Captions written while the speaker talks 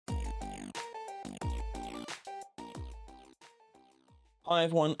Hi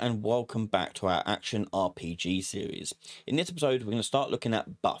everyone and welcome back to our action RPG series. In this episode we're going to start looking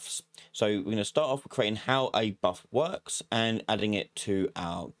at buffs. So we're going to start off with creating how a buff works and adding it to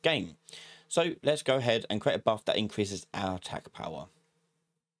our game. So let's go ahead and create a buff that increases our attack power.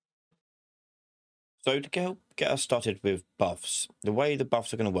 So to get us started with buffs, the way the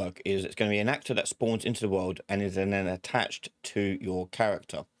buffs are going to work is it's going to be an actor that spawns into the world and is then attached to your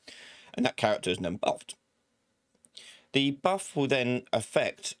character. And that character is then buffed. The buff will then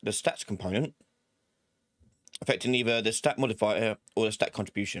affect the stats component, affecting either the stat modifier or the stat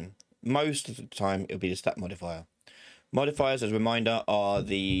contribution. Most of the time, it'll be the stat modifier. Modifiers, as a reminder, are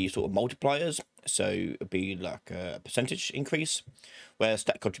the sort of multipliers, so it'll be like a percentage increase, where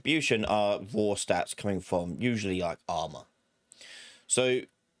stat contribution are raw stats coming from usually like armor. So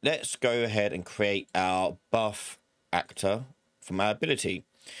let's go ahead and create our buff actor from our ability.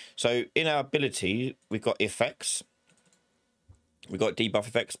 So in our ability, we've got effects. We've got debuff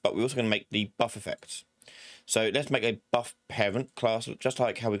effects, but we're also going to make the buff effects. So let's make a buff parent class, just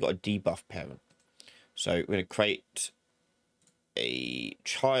like how we got a debuff parent. So we're going to create a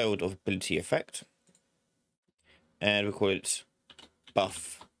child of ability effect, and we'll call it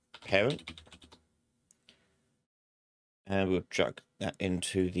buff parent. And we'll drag that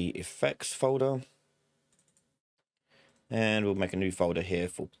into the effects folder. And we'll make a new folder here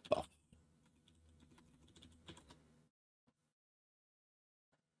for buff.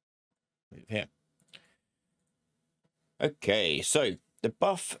 Here. Okay, so the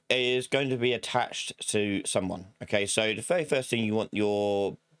buff is going to be attached to someone. Okay, so the very first thing you want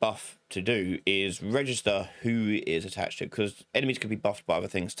your buff to do is register who is attached to it, because enemies could be buffed by other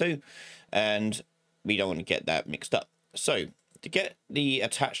things too, and we don't want to get that mixed up. So to get the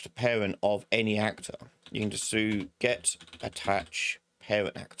attached parent of any actor, you can just do get attach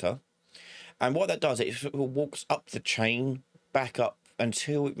parent actor, and what that does is it walks up the chain back up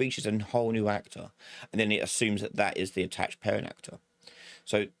until it reaches a whole new actor, and then it assumes that that is the attached parent actor.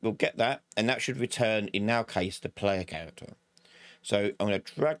 So we'll get that, and that should return, in our case, the player character. So I'm going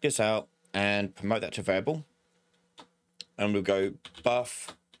to drag this out and promote that to variable, and we'll go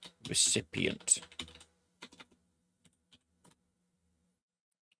buff recipient.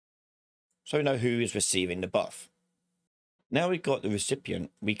 So we know who is receiving the buff. Now we've got the recipient,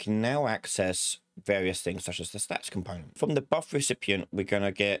 we can now access various things such as the stats component. From the buff recipient, we're going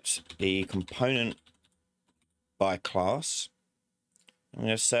to get the component by class. I'm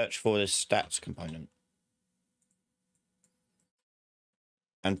going to search for the stats component.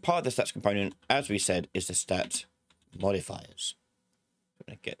 And part of the stats component, as we said, is the stat modifiers.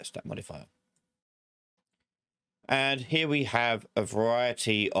 I'm going to get the stat modifier. And here we have a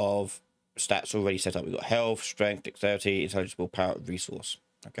variety of stats already set up. We've got health, strength, dexterity, intelligence, willpower, resource.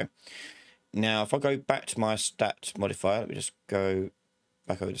 Okay. Now, if I go back to my stat modifier, let me just go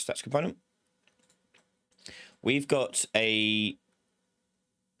back over the stats component. We've got a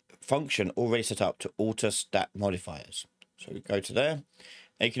function already set up to alter stat modifiers. So we go to there.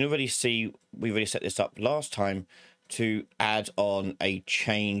 And you can already see we already set this up last time to add on a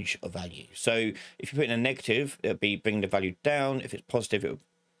change of value. So if you put in a negative, it'll be bring the value down. If it's positive, it'll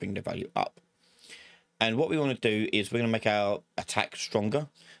bring the value up. And what we want to do is we're going to make our attack stronger.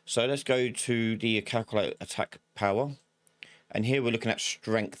 So let's go to the calculate attack power. And here we're looking at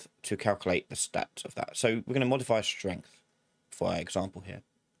strength to calculate the stats of that. So we're going to modify strength for our example here.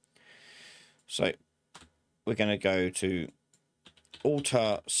 So we're going to go to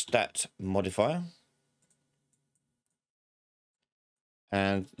alter stat modifier.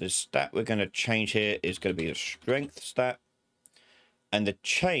 And the stat we're going to change here is going to be a strength stat. And the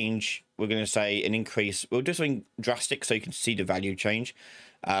change, we're going to say an increase. We'll do something drastic so you can see the value change.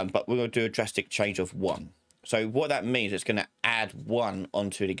 But we're going to do a drastic change of 1. So what that means, it's going to add 1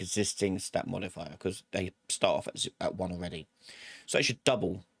 onto the existing stat modifier, because they start off at 1 already. So it should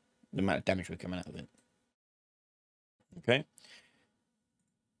double the amount of damage we're coming out of it. Okay.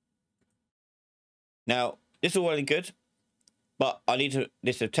 Now, this is all really good. But I need to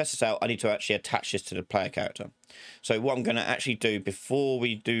test this out. I need to actually attach this to the player character. So what I'm going to actually do before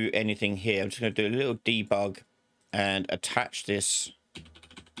we do anything here, I'm just going to do a little debug and attach this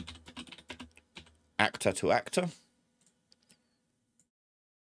actor to actor.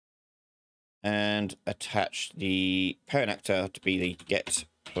 And attach the parent actor to be the get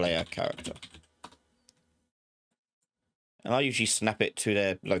player character. And I usually snap it to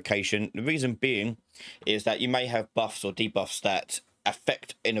their location. The reason being is that you may have buffs or debuffs that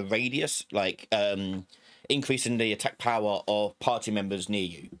affect in a radius, like increasing the attack power of party members near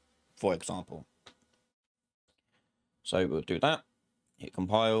you, for example. So we'll do that, hit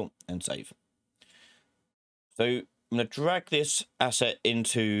compile and save. So I'm going to drag this asset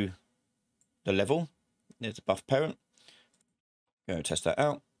into the level. There's the buff parent. Going to test that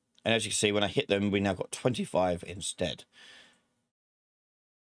out. And as you can see, when I hit them, we now got 25 instead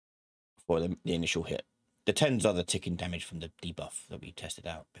for the initial hit. The 10s are the ticking damage from the debuff that we tested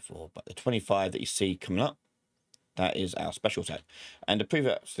out before, but the 25 that you see coming up, that is our special attack. And to prove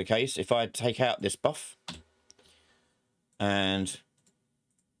that's the case, if I take out this buff and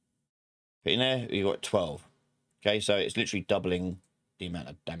put in there, you got 12. Okay, so it's literally doubling the amount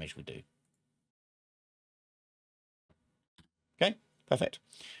of damage we do. Okay, perfect.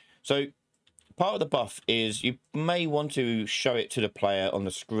 So part of the buff is you may want to show it to the player on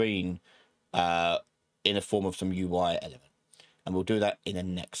the screen in the form of some UI element. And we'll do that in the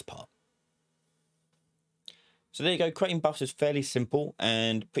next part. So there you go, creating buffs is fairly simple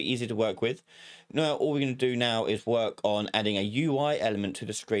and pretty easy to work with. Now all we're going to do now is work on adding a UI element to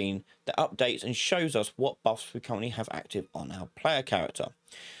the screen that updates and shows us what buffs we currently have active on our player character.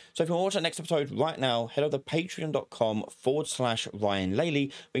 So if you want to watch that next episode right now, head over to patreon.com/Ryan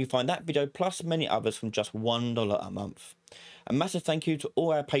Laley, where you can find that video plus many others from just $1 a month. A massive thank you to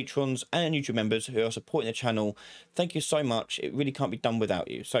all our patrons and YouTube members who are supporting the channel. Thank you so much. It really can't be done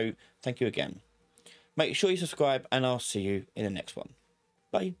without you. So thank you again. Make sure you subscribe and I'll see you in the next one.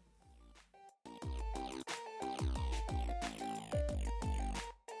 Bye.